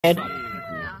It's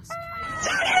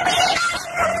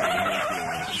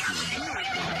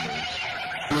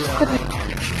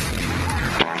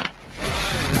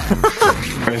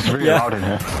really loud in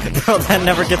here. No, that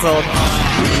never gets old.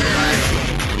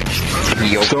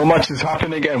 So much is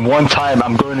happening at one time.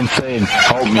 I'm going insane.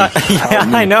 Help me. Help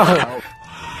me. I know. Help.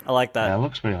 I like that. Yeah, it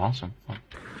looks pretty awesome.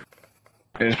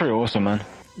 It's pretty awesome, man.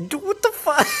 Dude, what the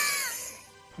fuck?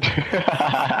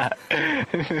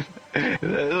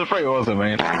 It's pretty awesome,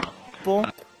 man.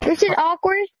 This is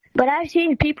awkward, but I've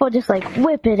seen people just like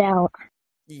whip it out.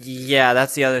 Yeah,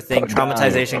 that's the other thing.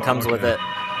 Traumatization comes with it.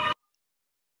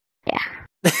 Yeah.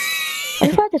 I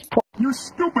thought this poor. You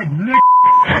stupid nick.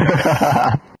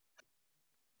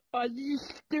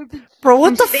 Bro,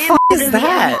 what the fuck is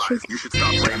that? You should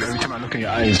stop playing. Every time I look in your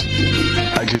eyes,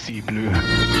 I just see blue.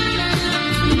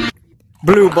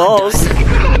 Blue balls.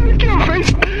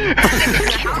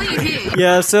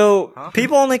 Yeah, so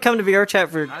people only come to VR chat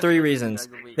for 3 reasons.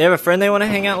 They have a friend they want to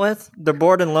hang out with, they're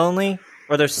bored and lonely,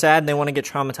 or they're sad and they want to get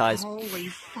traumatized. Holy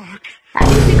fuck.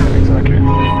 Exactly.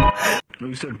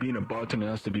 You said being a bartender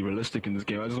has to be realistic in this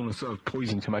game. I just want to serve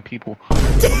poison to my people. Am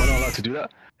I not allowed to do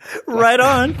that? Right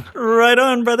on,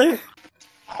 brother.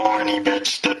 Horny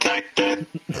bitch detected.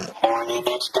 Horny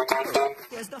bitch detected.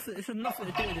 It's nothing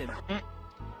to do with him.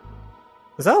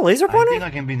 Is that a laser I pointer? think I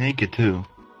can be naked too.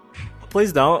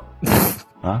 Please don't.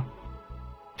 Huh?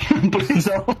 Please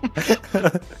don't.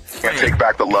 Can't take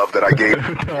back the love that I gave.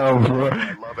 Oh, bro.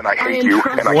 I love and I hate you,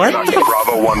 and I What? cannot be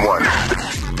Bravo 1-1.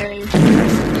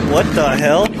 What the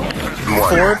hell?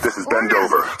 This is Bend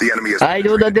Over. The enemy is. I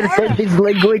don't understand this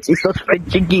language. It's not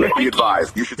French again. Be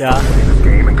advised. You should Yeah. stop playing this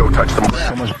game and go touch them.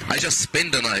 I just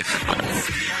spin the knife.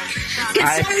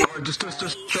 Just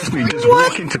trust me. Just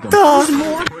walk into them.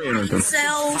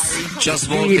 Just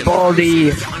walk in.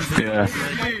 Baldy. Yeah.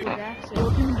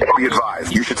 Be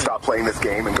advised. You should stop playing this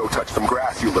game and go touch some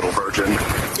grass, you little virgin.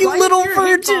 You little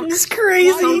virgin is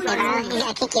crazy.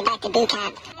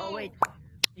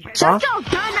 Huh?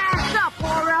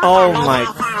 Oh my.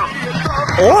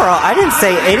 Aura, I didn't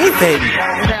say anything.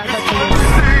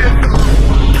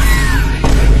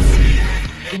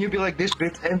 Can you be like this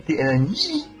bit's empty and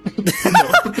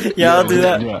then Yeah, I'll do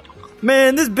that. Yeah.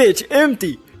 Man, this bitch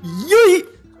empty. Yeet.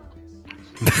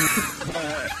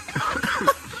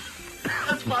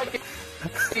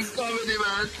 It's comedy,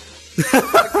 man.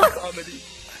 Comedy.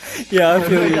 Yeah, I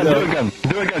feel you Do though. it again.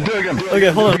 Do it again. Do it again. Do it Okay,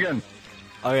 hold on. again.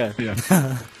 Okay. Yeah.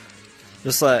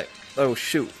 Just like, oh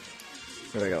shoot.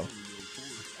 Here we go.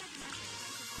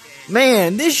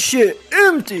 Man, this shit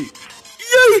empty.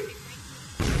 Yeet.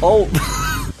 Oh.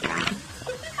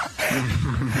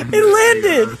 It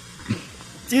landed.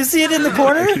 Do you see it in the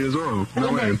corner? Actually as well.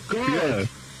 No way. Yeah.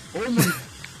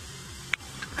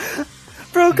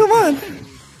 Bro, come on.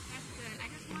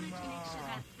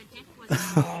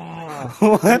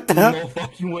 What the? no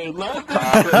fucking way left?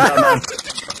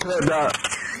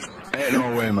 Ain't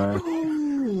no way, man.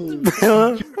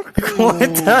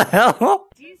 What the hell?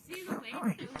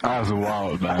 That was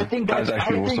wild, man. I think that was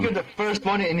actually awesome. you're the first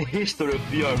one in history of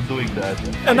VR doing that.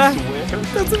 And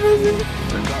that's amazing.